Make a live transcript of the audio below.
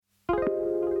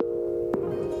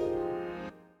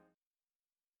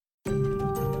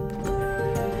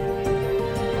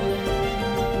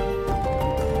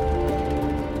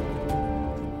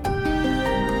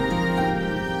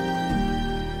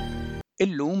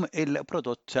Illum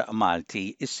il-prodott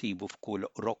Malti issibu f'kull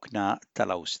rokna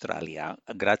tal-Awstralja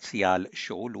grazzi għal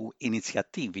xogħol u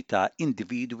inizjattivi ta'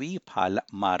 individwi bħal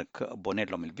Mark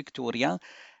Bonello mill-Victoria,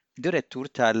 direttur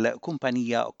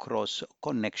tal-kumpanija Cross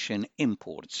Connection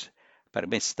Imports.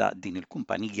 Permezz ta' din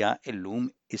il-kumpanija illum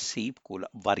issib kull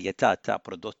varjetà ta'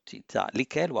 prodotti ta'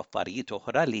 likel u affarijiet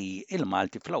oħra li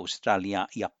il-Malti fl-Awstralja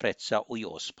japprezza u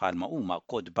jos bħalma huma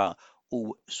kodba u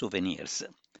souvenirs.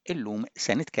 Illum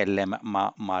se nitkellem ma'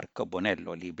 Mark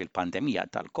Bonello li bil-pandemija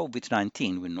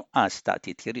tal-COVID-19 u n-nuqqas ta'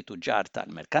 titjiriet u ġar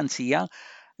tal-merkanzija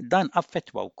dan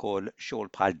affettwa wkoll xogħol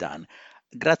bħal dan.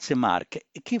 Grazzi Mark,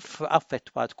 kif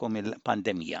affettwatkom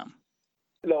il-pandemija?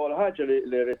 L-ewwel ħaġa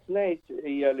li rrid ngħid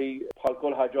hija li bħal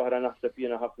kull ħaġa oħra naħseb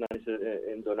jiena ħafna nies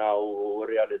indunaw u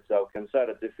rrealizzaw kemm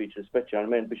saret diffiċli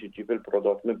speċjalment biex iġib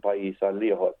il-prodott minn pajjiż għal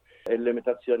ieħor.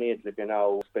 Il-limitazzjonijiet li kien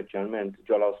hawn speċjalment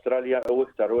ġol Awstralja u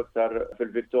iktar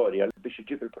fil-Victoria biex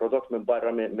iġib il-prodott minn barra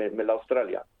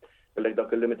mill-Awstralja. Billek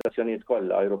dawk il-limitazzjonijiet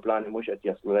kollha, ajruplani mhux qed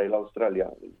jaslu lejn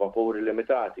l-Awstralja, vapuri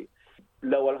limitati.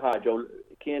 L-ewwel ħaġa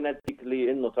kienet dik li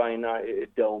innotajna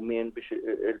id-dewmien biex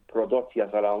il-prodott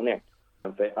jasal hawnhekk.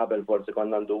 Fej qabel forsi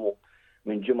konna ndumu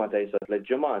minn ġimgħa sa tliet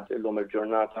ġimgħat, illum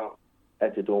il-ġurnata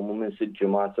qed idumu minn 6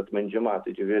 ġimgħat sa 8 ġimgħat,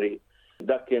 jiġifieri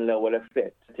dak kien l-ewwel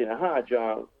effett. Tieni ħaġa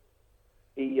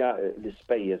hija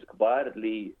l-ispejjeż kbar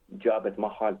li ġabet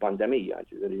magħha l-pandemija,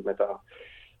 jiġifieri meta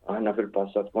aħna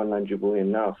fil-passat konna nġibu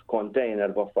jenna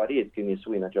f'container b'affarijiet kien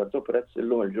jiswina ċertu prezz,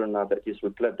 illum il-ġurnata qed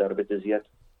jiswi 3 darbiet iżjed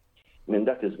minn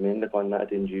dak iż-żmien li konna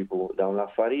qed inġibu dawn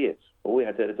l-affarijiet. U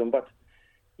wieħed irid imbagħad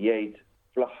jgħid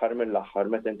fl-aħħar mill-aħħar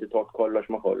meta inti tot kollox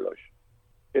ma kollox.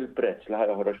 Il-prezz li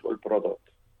ħajoħroġ fuq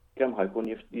il-prodott kemm ħajkun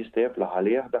jistejjeb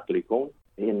għalih dak li jkun.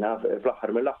 Jiena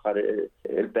fl-aħħar mill-aħħar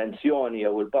il-pensjoni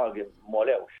jew il-pagi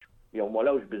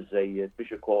molewx biżejjed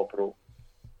biex ikopru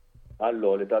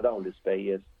għall-għoli ta' dawn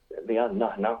l-ispejjeż li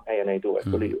għandna aħna ejja ngħidu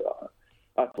hekk li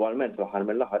attwalment fl-aħħar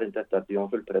mill-aħħar inti tagħtihom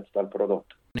fil-prezz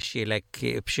tal-prodott. Nixxielek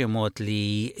b'xi mod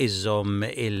li iżomm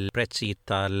il-prezzi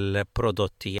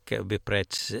tal-prodotti bi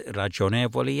prezz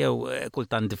raġonevoli jew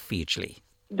kultant diffiċli?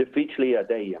 Diffiċli hija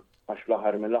dejjem għax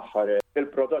fl-aħħar mill-aħħar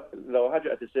il-prodott l-ewwel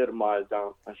ħaġa qed isir Malta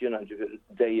għax jiena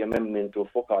dejjem emmintu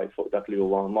fokaj fuq dak li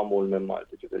huwa magħmul minn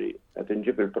Malta, ġifieri qed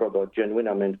inġib il-prodott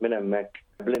ġenwinament minn hemmhekk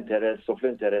bl-interess u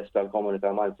fl-interess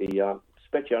tal-komunità Maltija,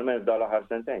 speċjalment f'dawn l-aħħar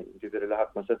sentejn. Ġifieri li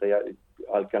ħadd ma seta'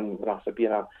 għalkemm naħseb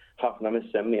jiena ħafna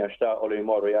mis-semmija xtaqgħu li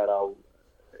jmorru jaraw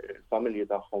il-familji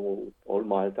tagħhom u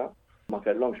l-Malta ma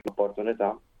kellhomx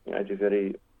l-opportunità, ġifieri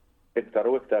iktar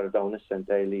u iktar dawn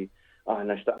is-sentej li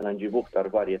aħna xtaqna nġibu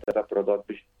iktar varjetà ta' prodott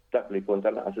biex dak li jkun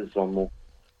tal-naqas iżommu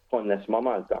konness ma'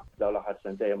 Malta. Dawn l-aħħar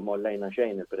sentej mollejna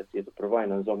xejn il-prezzijiet u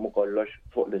provajna nżommu kollox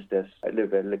fuq l-istess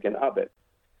livell li kien qabel.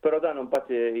 Però dan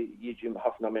imbagħad jiġi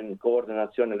ħafna minn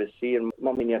koordinazzjoni li ssir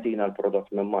ma' min jagħtina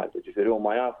l-prodott minn Malta. Ġifieri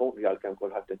huma jafu li għalkemm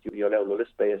kulħadd qed jolewlu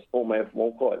l-ispejjeż huma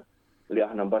jifhmu wkoll li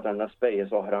aħna mbagħad għandna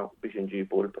spejjeż oħra biex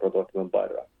inġibu l-prodott minn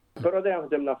barra. Però dejjem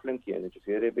ħdimna flimkien,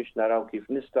 ġifieri biex naraw kif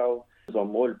nistgħu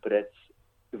nżommu l-prezz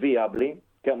viabli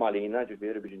kemm għalina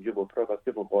ġifieri biex nġibu l-prodott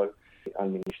kif ukoll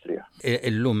għal min jixtrih.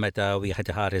 Illum meta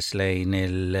wieħed iħares lejn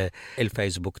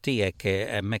il-Facebook tiegħek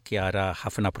hemmhekk jara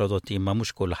ħafna prodotti ma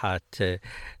mhux kulħadd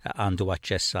għandu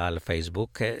aċċess għal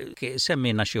Facebook.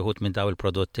 Semmina xi wħud minn dawn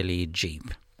il-prodotti li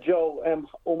jġib. Ġew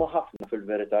huma ħafna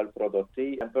fil-verità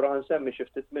l-prodotti, però nsemmi xi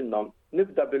ftit minnhom.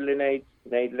 Nibda billi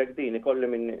ngħidlek din ikolli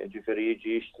min ġifieri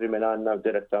jiġi jixtri minn għandna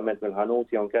direttament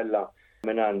mill-ħanut jew nkella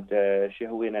minant xi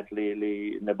ħwienet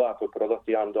li nibatu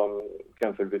l-prodotti għandhom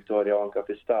kemm fil-Victoria u anke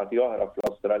fi stati oħra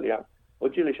fl-Awstralja. U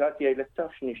ġieli xi ħadd jgħidlek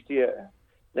tafx nixtieq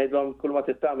ngħidlhom kull ma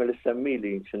tittamel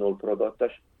issemmili x'inhu l-prodott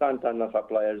għax tant għandna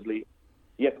suppliers li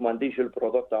jekk m'għandix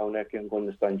il-prodott hawnhekk inkun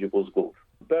nista' nġibu żgur.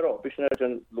 Però biex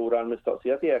nerġa' lura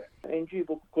l-mistoqsija tiegħek,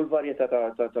 nġibu kull varjetà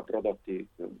ta' prodotti.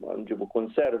 Nġibu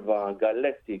konserva,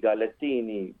 galletti,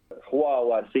 gallettini,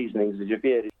 ħwawar, seasonings,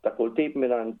 ġifieri ta' kull tip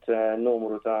minant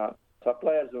numru ta'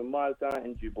 suppliers minn Malta,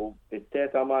 nġibu it-te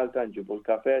ta' Malta, nġibu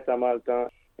l-kafe ta' Malta,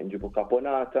 nġibu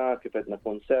kaponata, kifetna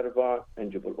konserva,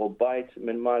 nġibu l-obbajt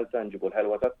minn Malta, nġibu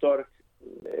l-ħelwa ta' tork.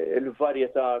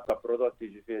 Il-varjetà ta' prodotti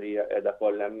ġifieri qiegħda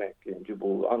kollha hemmhekk.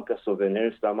 Nġibu anke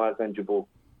souvenirs ta' Malta, nġibu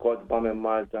kodba minn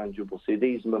Malta, nġibu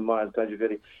CDs minn Malta,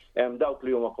 ġifieri hemm dawk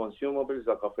li huma consumables,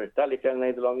 dak offerta li kellna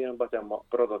ngħidulhom jien mbagħad hemm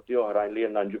prodotti oħrajn li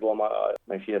jenna nġibuhom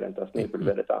ma' xieren ta' snin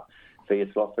fil-verità. fejn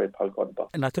jitlu affarijiet bħal kodba.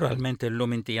 Naturalment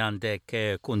illum inti għandek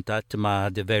kuntatt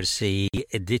ma' diversi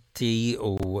ditti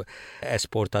u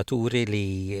esportaturi li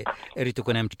rrid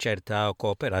ikun hemm ċerta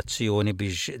kooperazzjoni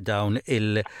biex dawn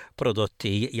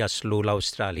il-prodotti jaslu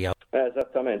l-Awstralja.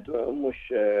 Eżattament, mhux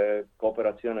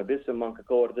kooperazzjoni biss imma anke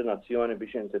koordinazzjoni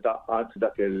biex inti taqqad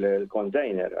dak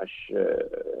il-container għax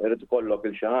irid ikollok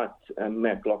il xi ħadd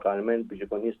hemmhekk lokalment biex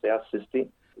ikun jista' jassisti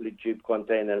li ġib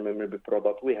container minn bi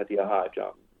prodott wieħed hija ħaġa.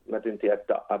 Meta inti qed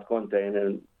taqqad container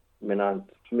mingħand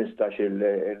 15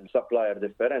 il-supplier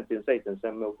differenti, nsejt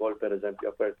nsemmi wkoll pereżempju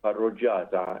affarijiet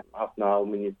parruġġata, ħafna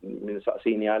min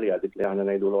saqsini għaliha dik li aħna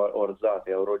ngħidu l-orzati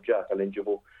jew roġġata li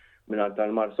nġibu mingħand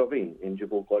tal-Marsovin,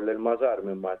 inġibu koll il-Mażar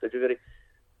minn Malta. Ġifieri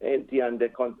inti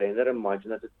għandek container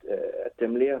immaġina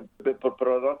timlih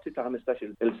prodotti ta'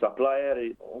 15 il-supplier,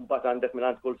 u mbagħad għandek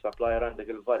mingħand kull supplier għandek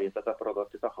il-varjetà ta'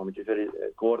 prodotti tagħhom, ġifieri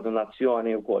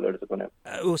koordinazzjoni wkoll irid ikun hemm.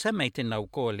 U semmejtilna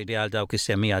wkoll li għal dawk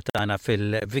is-semmija tagħna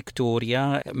fil-Victoria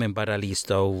minn barra li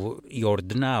jistgħu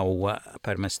jordnaw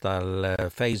permezz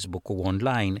tal-Facebook u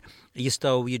online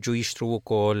jistgħu jiġu jixtru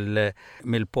wkoll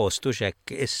mill-post u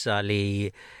xekk issa li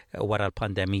wara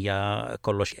l-pandemija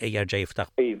kollox jerġa'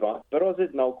 jiftaħ. Iva, però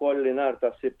żidna wkoll li nhar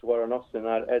ta' sibt wara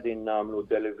nofsinhar qegħdin nagħmlu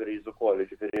deliveries ukoll,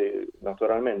 ġifieri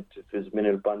naturalment fi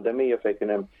żmien il-pandemija fejn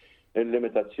kien hemm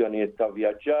il-limitazzjonijiet ta'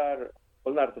 vjaġġar, u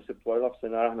nhar ta' sibt wara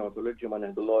nofsinhar aħna matul il-ġimgħa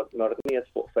neħdu l-ordnijiet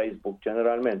fuq Facebook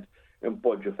ġeneralment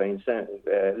impoġġu fejn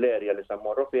l-erja li se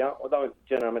mmorru fiha u dawn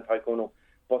ġeneralment ħajkunu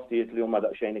postijiet li huma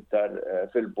daqsxejn iktar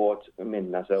fil-bot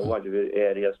minna sewwa ġifieri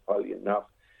areas bħal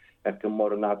naf hekk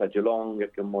immorru naħa ta' Geelong,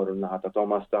 hekk immorru naħa ta'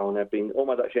 Thomastown,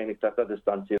 huma daqsxejn iktar ta'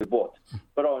 distanzi l-bot.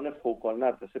 Però nifħu wkoll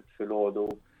nhar ta' sibt filgħodu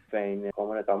fejn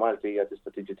komunità Maltija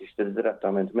tista' tiġi tixtri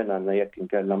direttament minn għandna jekk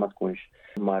inkella ma tkunx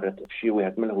marret f'xi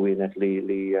wieħed mill-ħwienet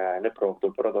li nipprovdu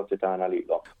l-prodotti tagħna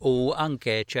lilhom. U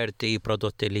anke ċerti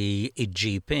prodotti li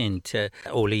iġġib int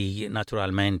u li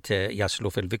naturalment jaslu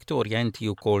fil-Victoria inti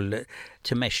wkoll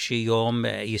tmexxihom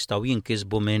jistgħu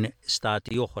jinkisbu minn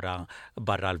stati oħra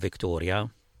barra l-Victoria.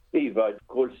 Iva,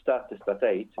 kull stat tista'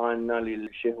 tgħid għandna lil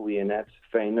xi ħwienet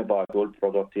fejn nibagħtu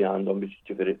l-prodotti għandhom biex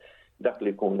ġifieri dak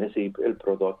li jkun isib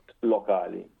il-prodott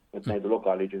lokali. Qed ngħidu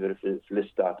lokali ġifieri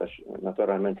fl-istat għax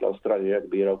naturalment l-Awstralja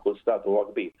kbira u kull stat huwa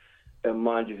kbir.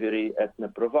 Imma ġifieri qed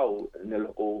nippruvaw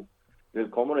nilħqu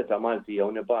lill-komunità Maltija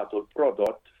u nibagħtu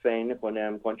l-prodott fejn ikun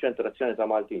hemm konċentrazzjoni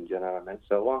ta' Maltin ġeneralment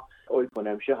sewwa u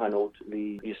jkun hemm xi ħanut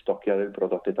li jistokkja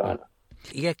lill-prodotti tagħna.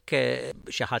 Jekk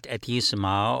xi ħadd qed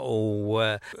jisma' u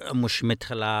mhux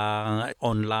midħla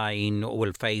online u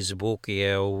l-Facebook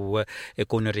jew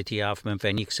ikun irid jaf minn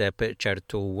fejn jikseb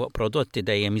ċertu prodotti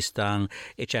dejjem jista'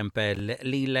 iċempel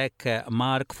lilek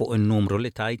Mark fuq in-numru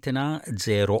li tajtina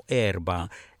 04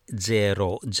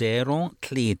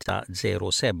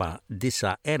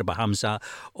 00-307-945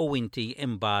 u inti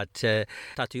imbagħad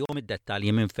tagħtihom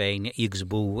id-dettalji minn fejn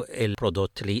jiksbu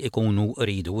il-prodott li ikunu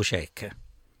ridu u xekk.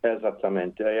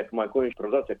 Eżattament, jekk ma jkunx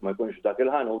prodott, jekk ma jkunx dak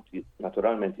il-ħanut,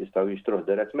 naturalment jistgħu jixtruh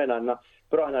dirett minn għandna,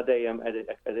 però aħna dejjem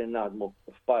qegħdin naħdmu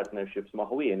f'partnerships ma'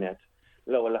 ħwienet.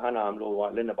 L-ewwel li ħanagħmlu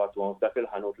huwa li nibagħtuhom f'dak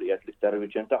il-ħanut li qed l-iktar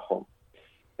viċin tagħhom.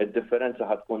 Id-differenza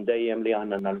ħad tkun dejjem li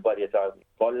għandna l-varjetà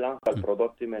kollha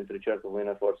tal-prodotti mentri ċertu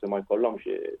ħwienet forsi ma jkollhomx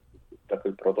dak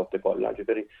il-prodotti kollha.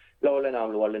 Ġifieri l-ewwel li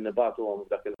nagħmlu huwa li nibagħtuhom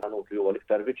f'dak il-ħanut li huwa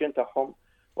l-iktar viċin tagħhom.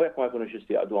 U jekk ma jkunux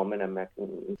jistieqdu minn hemmhekk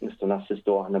nistgħu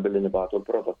nassistu aħna billi nibagħtu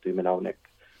l-prodotti minn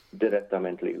hawnhekk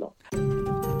direttament lilhom.